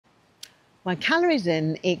Why calories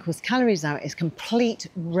in equals calories out is complete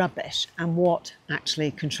rubbish and what actually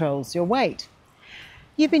controls your weight.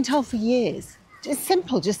 You've been told for years, it's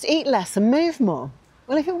simple, just eat less and move more.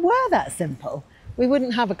 Well, if it were that simple, we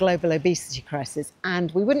wouldn't have a global obesity crisis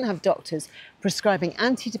and we wouldn't have doctors prescribing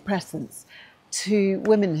antidepressants to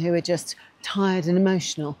women who are just tired and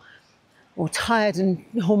emotional or tired and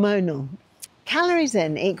hormonal. Calories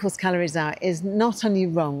in equals calories out is not only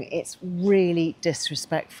wrong, it's really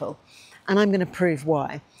disrespectful. And I'm going to prove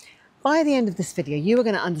why. By the end of this video, you are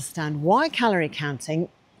going to understand why calorie counting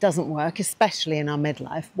doesn't work, especially in our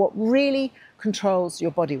midlife, what really controls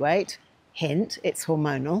your body weight, hint, it's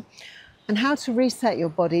hormonal, and how to reset your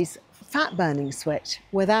body's fat burning switch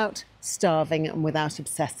without starving and without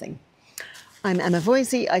obsessing. I'm Emma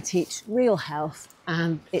Voysey, I teach real health,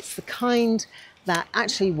 and it's the kind that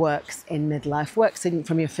actually works in midlife, works in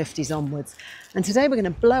from your 50s onwards. And today we're going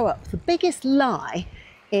to blow up the biggest lie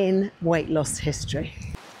in weight loss history.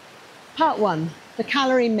 Part 1, the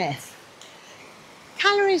calorie myth.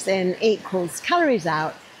 Calories in equals calories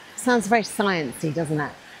out sounds very sciencey, doesn't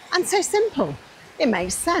it? And so simple, it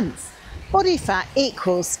makes sense. Body fat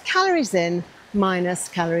equals calories in minus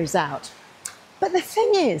calories out. But the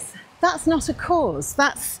thing is, that's not a cause,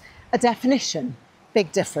 that's a definition,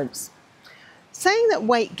 big difference. Saying that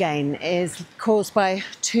weight gain is caused by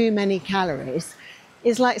too many calories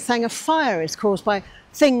is like saying a fire is caused by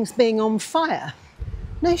things being on fire.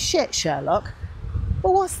 No shit, Sherlock.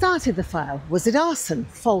 But what started the fire? Was it arson,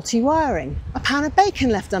 faulty wiring, a pound of bacon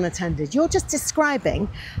left unattended? You're just describing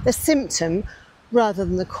the symptom rather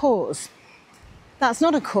than the cause. That's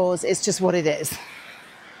not a cause, it's just what it is.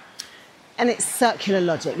 And it's circular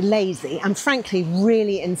logic, lazy, and frankly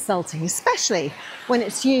really insulting, especially when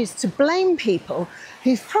it's used to blame people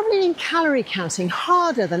who've probably been calorie counting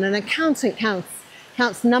harder than an accountant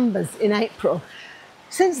counts numbers in April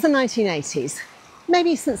since the 1980s,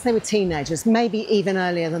 maybe since they were teenagers, maybe even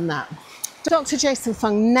earlier than that. Dr. Jason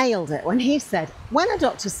Fung nailed it when he said, when a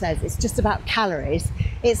doctor says it's just about calories,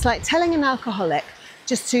 it's like telling an alcoholic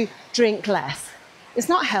just to drink less. It's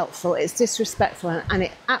not helpful, it's disrespectful, and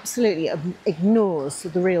it absolutely ignores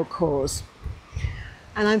the real cause.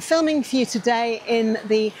 And I'm filming for you today in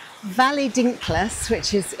the Valley d'Incles,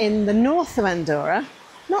 which is in the north of Andorra,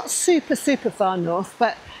 not super far north,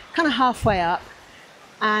 but kind of halfway up.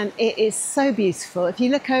 And it is so beautiful. If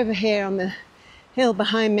you look over here on the hill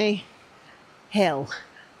behind me,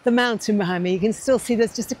 the mountain behind me, you can still see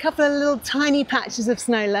there's just a couple of little tiny patches of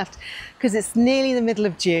snow left because it's nearly the middle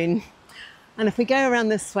of June. And if we go around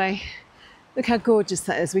this way, look how gorgeous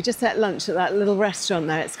that is. We just had lunch at that little restaurant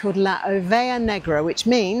there. It's called La Ovea Negra, which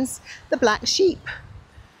means the black sheep.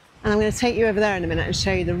 And I'm going to take you over there in a minute and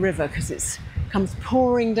show you the river because it comes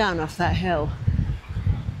pouring down off that hill.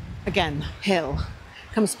 Again, hill.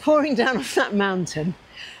 Comes pouring down off that mountain.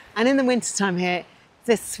 And in the wintertime here,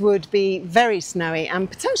 this would be very snowy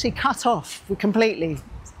and potentially cut off completely,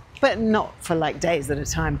 but not for like days at a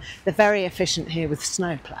time. They're very efficient here with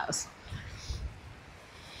snow plows.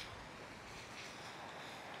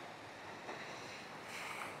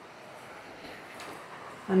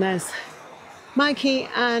 And there's Mikey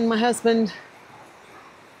and my husband,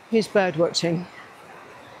 who's bird watching.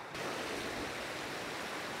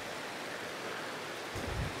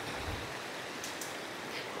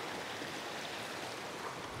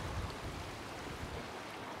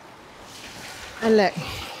 And look,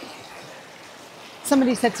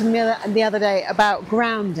 somebody said to me the other day about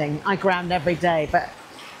grounding. I ground every day, but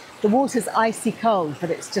the water's icy cold, but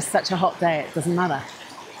it's just such a hot day, it doesn't matter.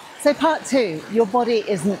 So part 2, your body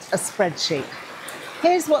isn't a spreadsheet.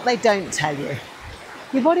 Here's what they don't tell you.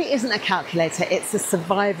 Your body isn't a calculator, it's a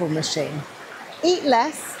survival machine. Eat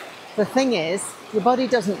less. The thing is, your body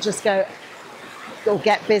doesn't just go or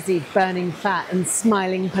get busy burning fat and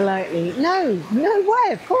smiling politely. No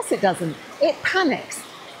way, of course it doesn't. It panics,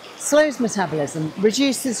 slows metabolism,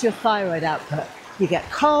 reduces your thyroid output. You get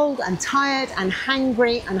cold and tired and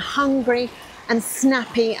hangry and hungry and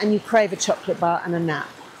snappy and you crave a chocolate bar and a nap.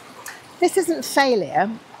 This isn't failure,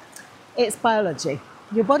 it's biology.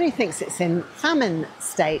 Your body thinks it's in famine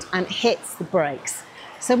state and hits the brakes.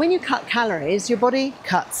 So when you cut calories, your body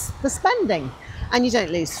cuts the spending and you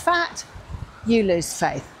don't lose fat, you lose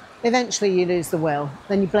faith. Eventually you lose the will.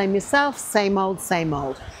 Then you blame yourself, same old, same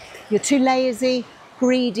old. You're too lazy,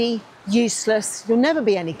 greedy, useless, you'll never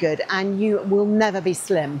be any good and you will never be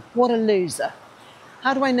slim. What a loser.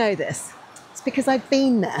 How do I know this? It's because I've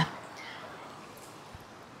been there.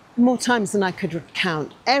 More times than I could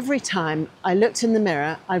count. Every time I looked in the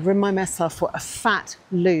mirror, I'd remind myself what a fat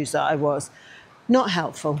loser I was. Not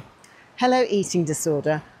helpful. Hello, eating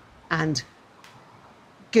disorder, and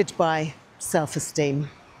goodbye, self-esteem.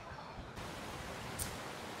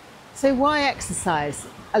 So why exercise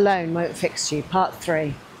alone won't fix you? Part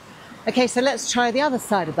 3. Okay, so let's try the other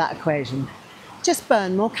side of that equation. Just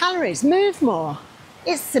burn more calories, move more.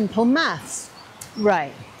 It's simple maths.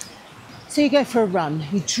 Right. So you go for a run,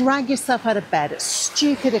 you drag yourself out of bed at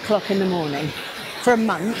stupid o'clock in the morning for a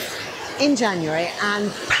month in January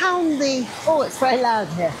and pound the, oh, it's very loud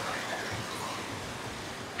here.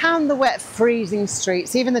 Pound the wet, freezing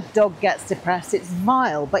streets. Even the dog gets depressed. It's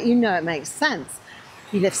vile, but you know it makes sense.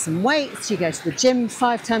 You lift some weights, you go to the gym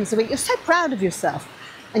 5 times a week. You're so proud of yourself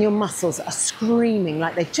and your muscles are screaming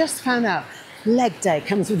like they just found out leg day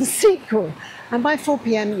comes with a sequel. And by 4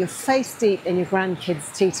 p.m, you're face deep in your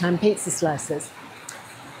grandkids' tea time pizza slices.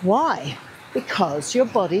 Why? Because your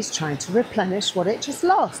body's trying to replenish what it just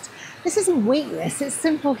lost. This isn't weakness, it's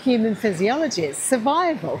simple human physiology, it's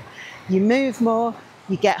survival. You move more,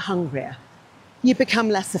 you get hungrier. You become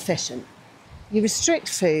less efficient. You restrict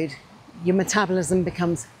food, your metabolism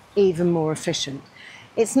becomes even more efficient.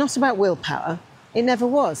 It's not about willpower. It never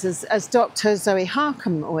was. As Dr. Zoe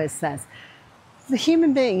Harcum always says, the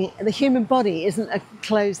human body isn't a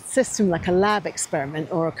closed system like a lab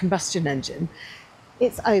experiment or a combustion engine.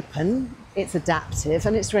 It's open, it's adaptive,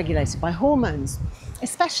 and it's regulated by hormones,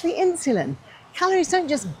 especially insulin. Calories don't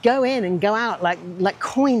just go in and go out like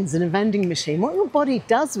coins in a vending machine. What your body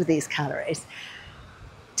does with these calories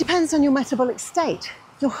depends on your metabolic state,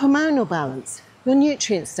 your hormonal balance, your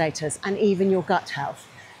nutrient status, and even your gut health.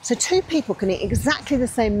 So 2 people can eat exactly the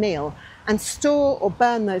same meal and store or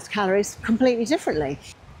burn those calories completely differently.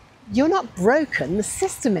 You're not broken, the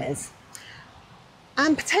system is.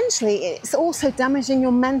 And potentially it's also damaging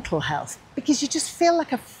your mental health because you just feel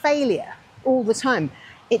like a failure all the time.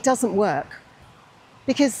 It doesn't work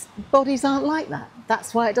because bodies aren't like that.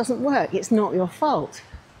 That's why it doesn't work. It's not your fault.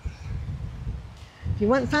 If you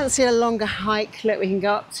want fancy a longer hike, look, we can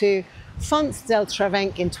go up to Fonts del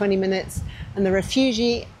Travenc in 20 minutes and the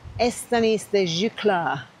Refugi Estanis de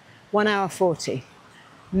Juclar, 1 hour 40.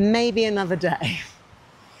 Maybe another day.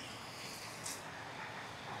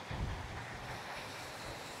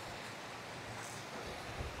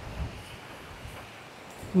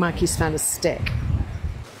 Mikey's found a stick.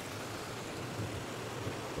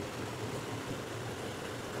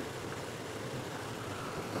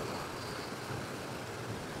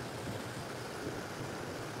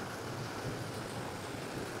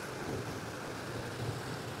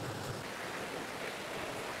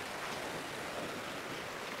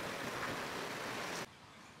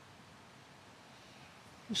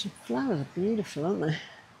 The flowers are beautiful, aren't they?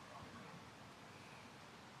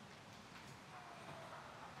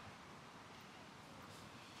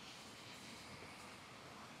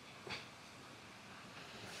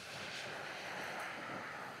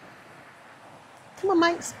 Come on,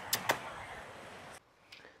 mates.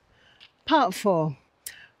 Part 4.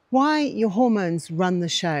 Why your hormones run the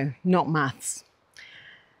show, not maths.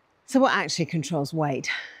 So what actually controls weight?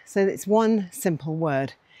 So it's one simple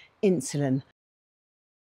word, insulin.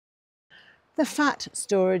 The fat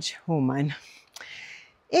storage hormone.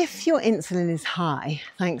 If your insulin is high,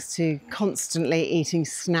 thanks to constantly eating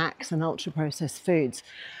snacks and ultra-processed foods,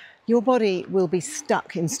 your body will be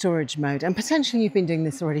stuck in storage mode, and potentially you've been doing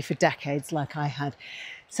this already for decades like I had.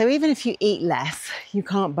 So even if you eat less, you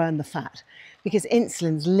can't burn the fat because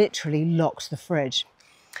insulin's literally locked the fridge.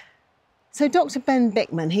 So Dr. Ben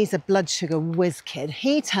Bickman, he's a blood sugar whiz kid.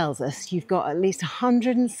 He tells us you've got at least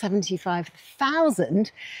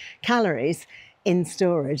 175,000 calories in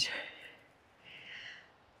storage.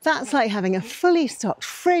 That's like having a fully stocked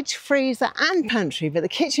fridge, freezer and pantry, but the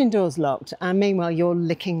kitchen door's locked, and meanwhile you're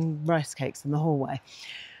licking rice cakes in the hallway.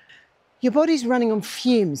 Your body's running on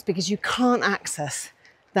fumes because you can't access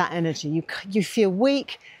that energy. You feel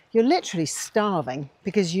weak, you're literally starving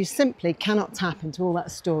because you simply cannot tap into all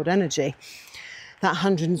that stored energy, that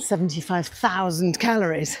 175,000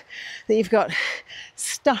 calories that you've got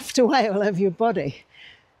stuffed away all over your body.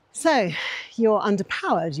 So you're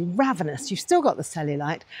underpowered, you're ravenous, you've still got the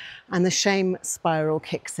cellulite, and the shame spiral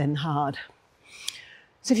kicks in hard.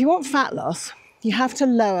 So if you want fat loss, you have to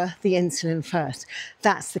lower the insulin first.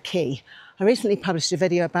 That's the key. I recently published a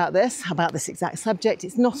video about this exact subject.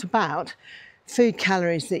 It's not about food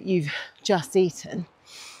calories that you've just eaten.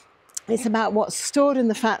 It's about what's stored in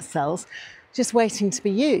the fat cells just waiting to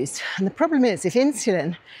be used. And the problem is, if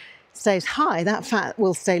insulin stays high, that fat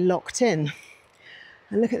will stay locked in.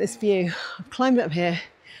 And look at this view. I've climbed up here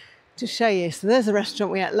to show you. So there's the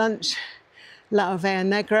restaurant we ate lunch, La Ovea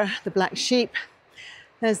Negra, the Black Sheep.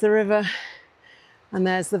 There's the river, and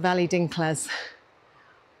there's the Valley d'Inclés.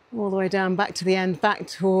 All the way down back to the end, back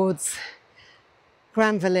towards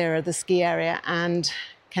Gran Valera, the ski area, and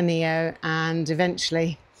Canillo, and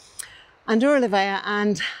eventually Andorra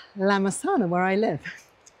and La Massana, where I live.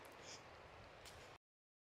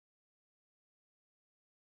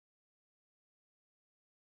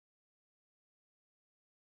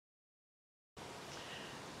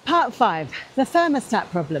 Part 5, the thermostat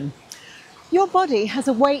problem. Your body has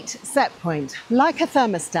a weight set point, like a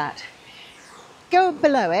thermostat. Go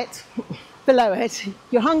below it,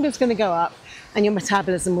 your hunger's going to go up and your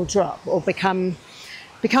metabolism will drop or become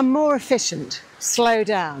more efficient, slow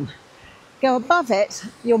down. Go above it,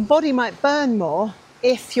 your body might burn more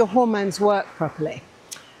if your hormones work properly.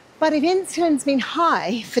 But if insulin's been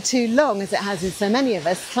high for too long, as it has in so many of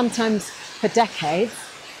us, sometimes for decades,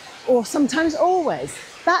 or sometimes always,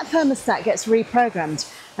 that thermostat gets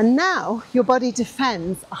reprogrammed, and now your body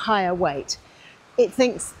defends a higher weight. It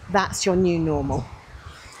thinks that's your new normal.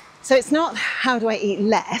 So it's not how do I eat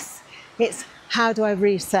less, it's how do I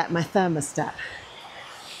reset my thermostat.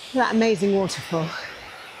 That amazing waterfall.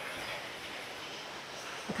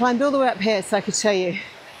 I climbed all the way up here so I could show you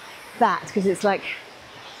that, because it's like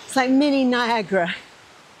mini Niagara.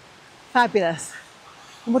 Fabulous.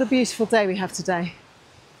 And what a beautiful day we have today.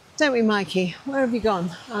 Don't we, Mikey? Where have you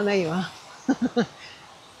gone? Oh, there you are.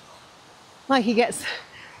 Mikey gets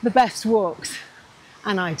the best walks,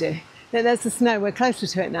 and I do. There's the snow, we're closer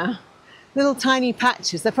to it now. Little tiny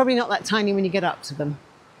patches, they're probably not that tiny when you get up to them.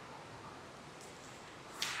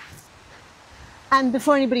 And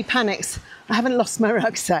before anybody panics, I haven't lost my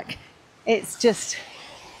rucksack. It's just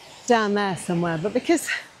down there somewhere. But because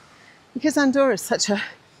Andorra is such a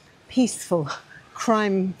peaceful,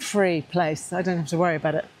 crime-free place, I don't have to worry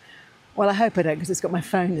about it. Well, I hope I don't, because it's got my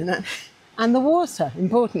phone in it. And the water,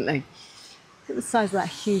 importantly. Look at the size of that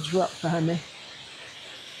huge rock behind me.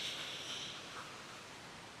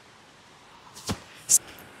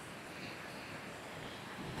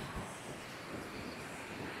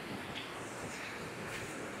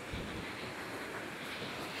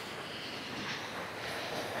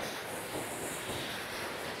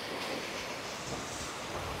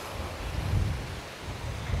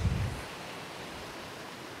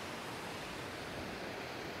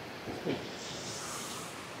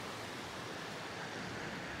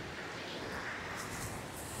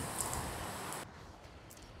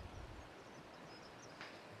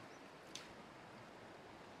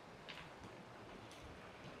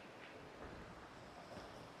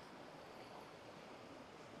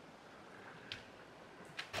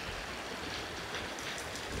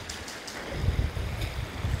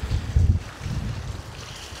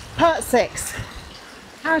 Part 6,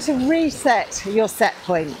 how to reset your set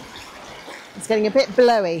point. It's getting a bit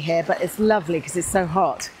blowy here, but it's lovely because it's so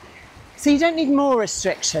hot. So you don't need more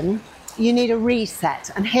restriction, you need a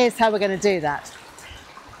reset, and here's how we're going to do that.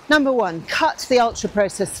 Number 1, cut the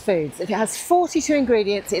ultra-processed foods. If it has 42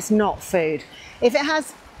 ingredients, it's not food. If it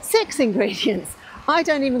has 6 ingredients, I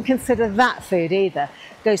don't even consider that food either.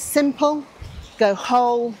 Go simple, go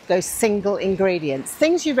whole, go single ingredients.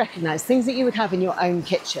 Things you recognise, things that you would have in your own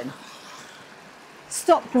kitchen.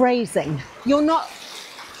 Stop grazing. You're not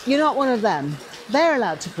one of them. They're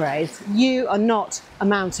allowed to graze. You are not a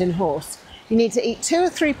mountain horse. You need to eat 2 or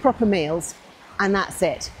 3 proper meals, and that's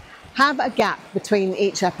it. Have a gap between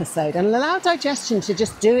each episode and allow digestion to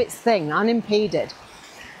just do its thing, unimpeded.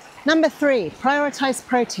 Number 3, prioritise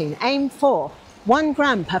protein. Aim for 1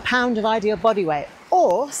 gram per pound of ideal body weight.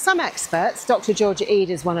 Or some experts, Dr. Georgia Eade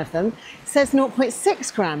is one of them, says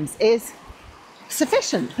 0.6 grams is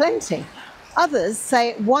sufficient, plenty. Others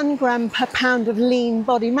say 1 gram per pound of lean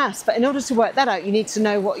body mass, but in order to work that out, you need to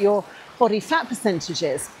know what your body fat percentage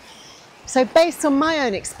is. So based on my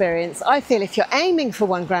own experience, I feel if you're aiming for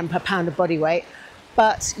 1 gram per pound of body weight,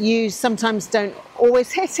 but you sometimes don't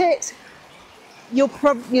always hit it, you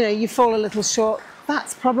fall a little short,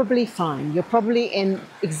 that's probably fine. You're probably in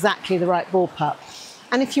exactly the right ballpark.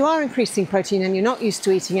 And if you are increasing protein and you're not used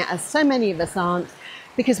to eating it, as so many of us aren't,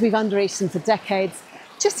 because we've under-eaten for decades,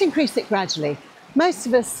 just increase it gradually. Most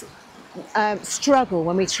of us struggle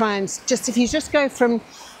when we try and if you just go from,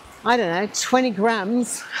 I don't know, 20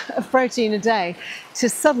 grams of protein a day to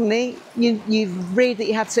suddenly you read that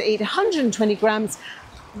you have to eat 120 grams,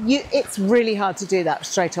 it's really hard to do that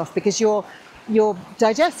straight off because your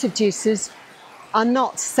digestive juices are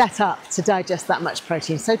not set up to digest that much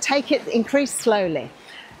protein. So increase slowly.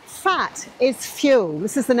 Fat is fuel.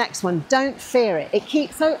 This is the next one. Don't fear it. It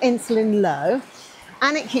keeps your insulin low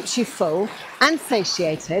and it keeps you full and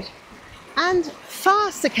satiated, and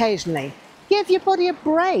fast occasionally. Give your body a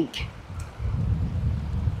break.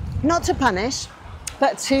 Not to punish,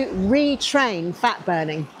 but to retrain fat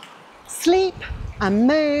burning. Sleep, and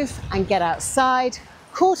move and get outside.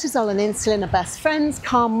 Cortisol and insulin are best friends.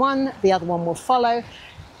 Calm one, the other one will follow.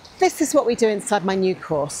 This is what we do inside my new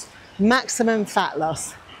course, maximum fat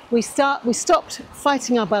loss. We stopped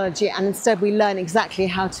fighting our biology and instead we learn exactly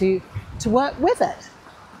how to work with it.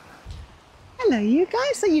 Hello, you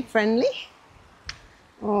guys, are you friendly?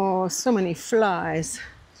 Oh, so many flies.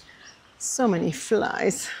 So many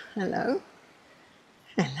flies. Hello.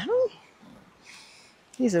 Hello.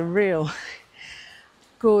 These are real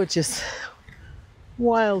gorgeous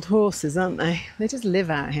wild horses, aren't they? They just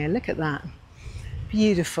live out here. Look at that.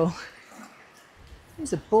 Beautiful.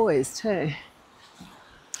 These are boys too.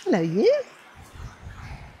 Hello, you.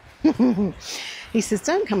 He says,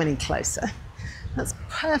 don't come any closer. That's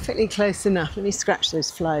perfectly close enough. Let me scratch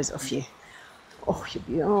those flies off you.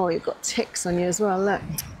 Oh, you've got ticks on you as well, look.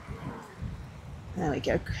 There we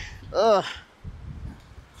go. Ugh.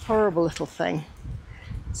 Horrible little thing.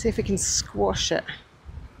 See if we can squash it.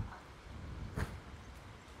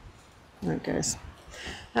 There it goes.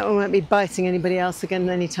 That one won't be biting anybody else again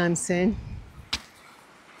anytime soon.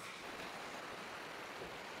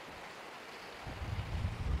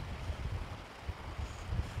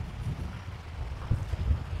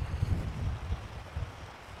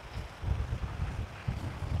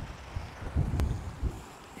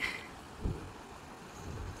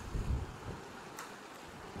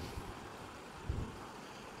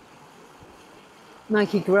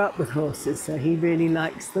 Mikey grew up with horses, so he really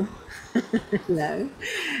likes them. Hello.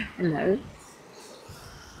 Hello.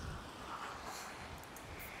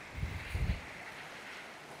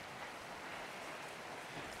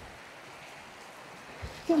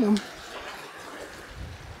 Come on.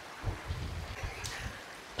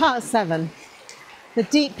 Part 7. The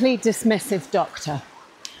deeply dismissive doctor.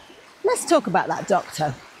 Let's talk about that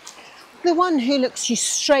doctor. The one who looks you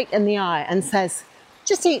straight in the eye and says,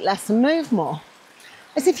 just eat less and move more.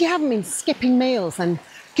 As if you haven't been skipping meals and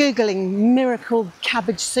Googling miracle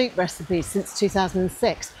cabbage soup recipes since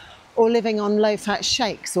 2006, or living on low-fat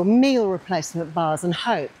shakes or meal replacement bars and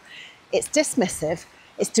hope. It's dismissive,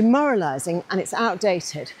 it's demoralising, and it's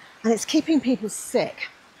outdated, and it's keeping people sick.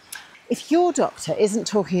 If your doctor isn't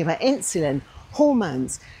talking about insulin,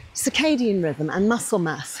 hormones, circadian rhythm and muscle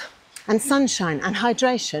mass, and sunshine and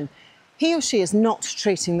hydration, he or she is not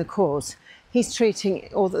treating the cause. He's treating,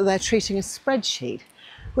 or they're treating a spreadsheet,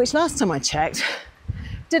 which last time I checked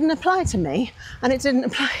didn't apply to me, and it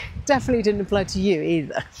definitely didn't apply to you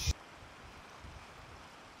either.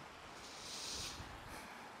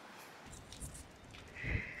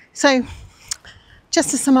 So,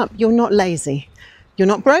 just to sum up, you're not lazy, you're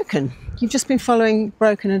not broken, you've just been following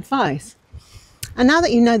broken advice. And now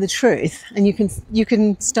that you know the truth, and you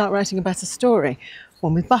can start writing a better story,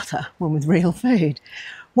 one with butter, one with real food,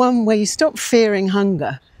 one where you stop fearing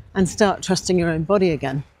hunger and start trusting your own body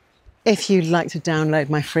again. If you'd like to download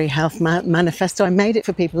my free health manifesto, I made it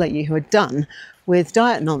for people like you who are done with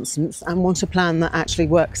diet nonsense and want a plan that actually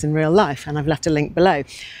works in real life, and I've left a link below.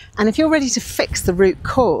 And if you're ready to fix the root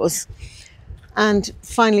cause and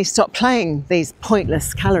finally stop playing these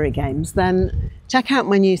pointless calorie games, then check out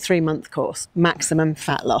my new 3-month course, Maximum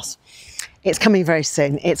Fat Loss. It's coming very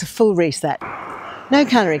soon. It's a full reset. No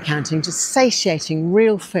calorie counting, just satiating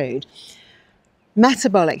real food,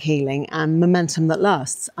 metabolic healing and momentum that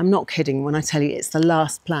lasts. I'm not kidding when I tell you it's the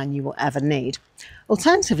last plan you will ever need.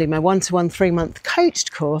 Alternatively, my 1-to-1 3-month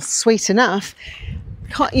coached course, Sweet Enough,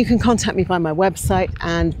 you can contact me by my website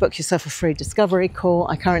and book yourself a free discovery call.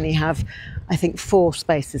 I currently have, I think, 4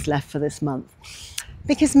 spaces left for this month.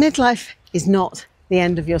 Because midlife is not the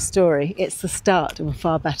end of your story, it's the start of a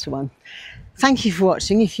far better one. Thank you for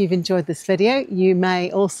watching. If you've enjoyed this video, you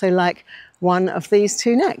may also like one of these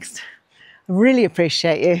 2 next. I really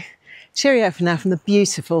appreciate you. Cheerio for now from the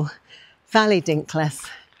beautiful Valley Dincless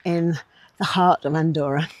in the heart of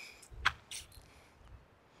Andorra.